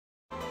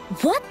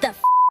What the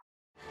f?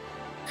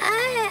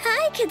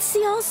 I could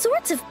see all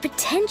sorts of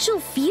potential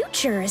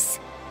futures.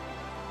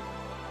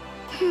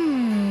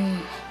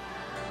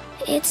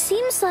 It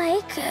seems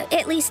like,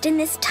 at least in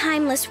this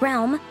timeless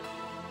realm,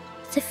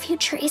 the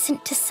future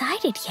isn't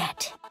decided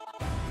yet.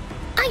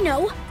 I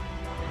know!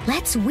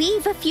 Let's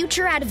weave a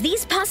future out of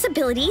these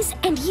possibilities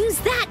and use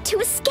that to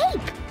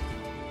escape!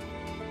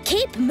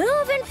 Keep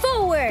moving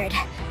forward!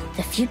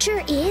 The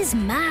future is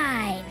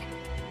mine!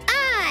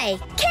 I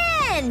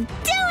can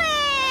do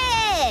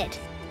it!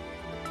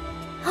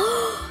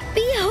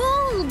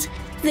 Behold!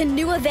 The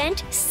new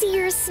event,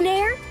 Seer's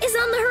Snare, is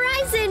on the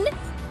horizon!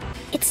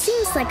 It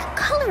seems like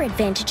color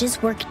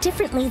advantages work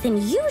differently than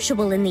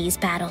usual in these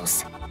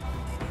battles.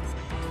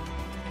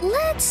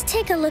 Let's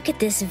take a look at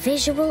this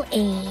visual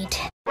aid.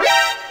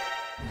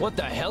 What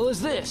the hell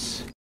is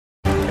this?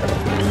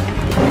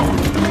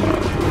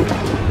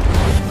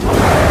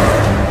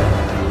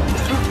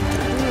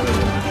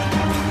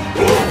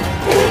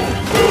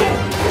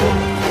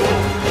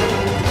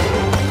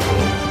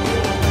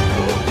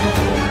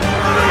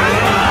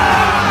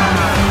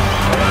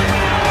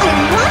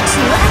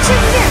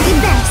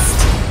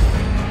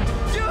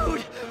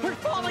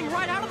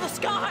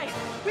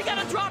 We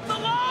gotta drop the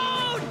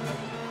load!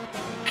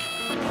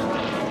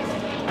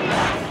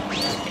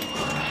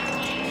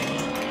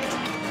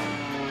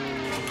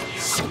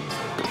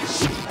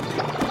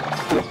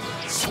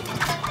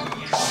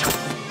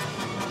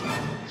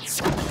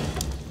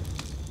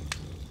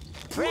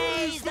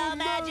 Praise the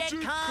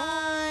magic card!